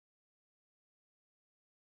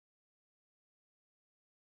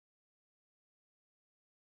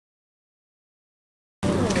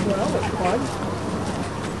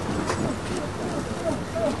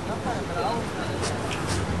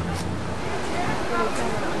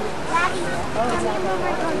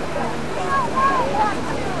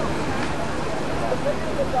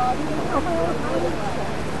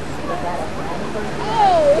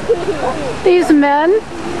These men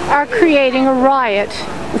are creating a riot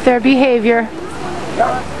with their behavior,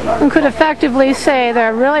 and could effectively say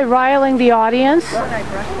they're really riling the audience,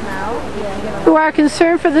 who are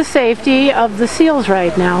concerned for the safety of the seals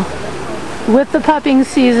right now, with the pupping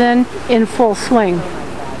season in full swing.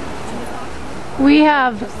 We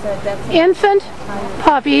have infant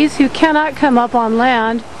puppies who cannot come up on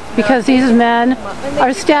land because these men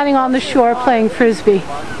are standing on the shore playing frisbee.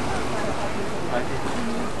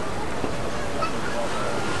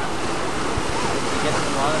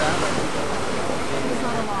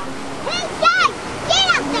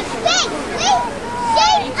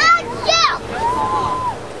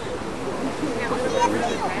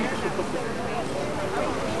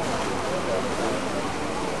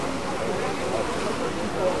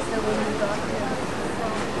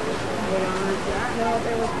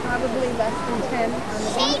 There was probably less than 10 on the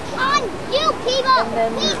beach. Shame on you, people!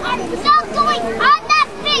 We are not going on that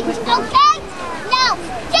beach, okay? No,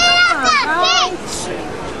 get off that beach!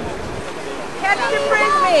 Catch your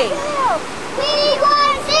frisbee! We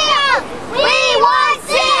want seals! We want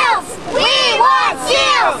seals! We want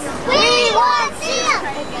seals! We want seals!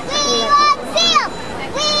 We want seals!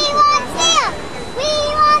 We want seals! We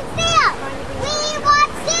want seals! We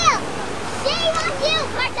want seals! Shame on you,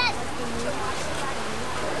 Marcus!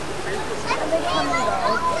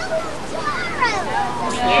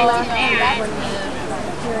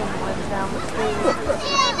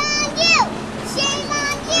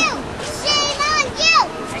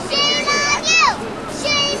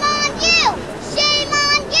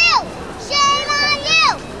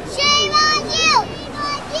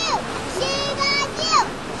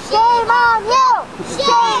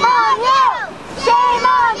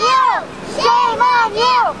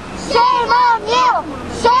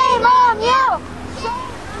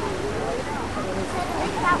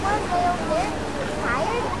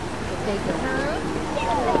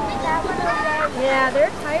 Yeah, they're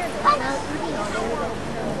tired of not eating all day.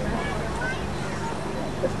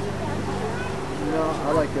 No,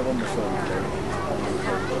 I like it on the sun.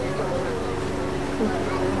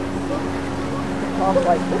 Mom's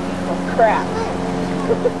like, this is some crap.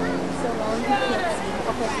 So long you can't see.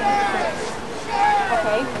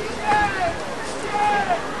 Okay.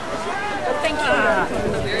 Well, thank you.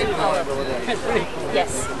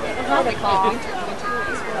 Yes. Not a call.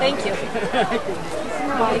 Thank you.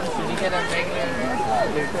 Mike.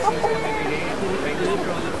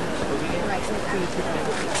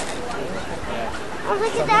 Oh,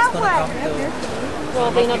 look at that one.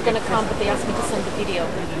 Well, they're not going to come, but they asked me to send the video.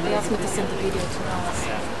 They asked me to send the video to us.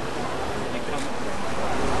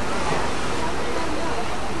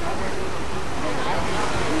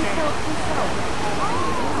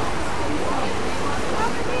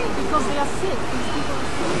 Because they are sick.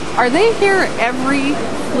 Are they here every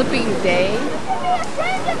flipping day? Be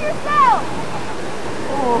ashamed of yourself.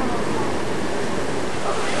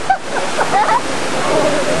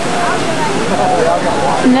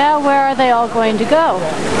 Now where are they all going to go?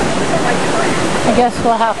 I guess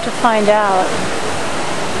we'll have to find out.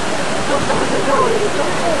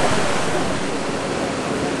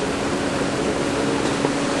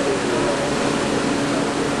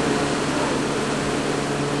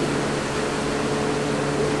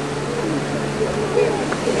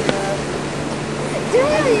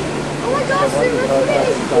 Daddy! Oh my gosh, there must have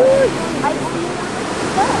been food! I see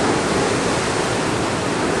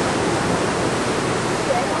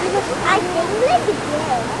I think like it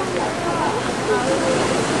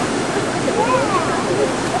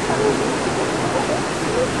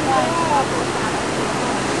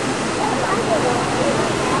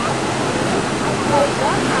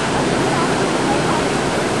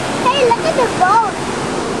Hey, look at the boat!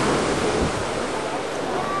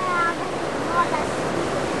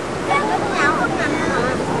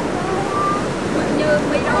 Như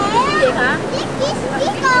Mỹ đâu cái gì hả?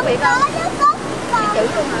 Chiếc con đó nó có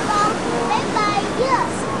con bé bay chứ.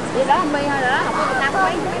 Vậy đó Mi thôi đó, học có năm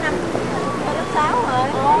mấy năm lớp 6 rồi.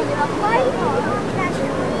 Vậy là mấy rồi.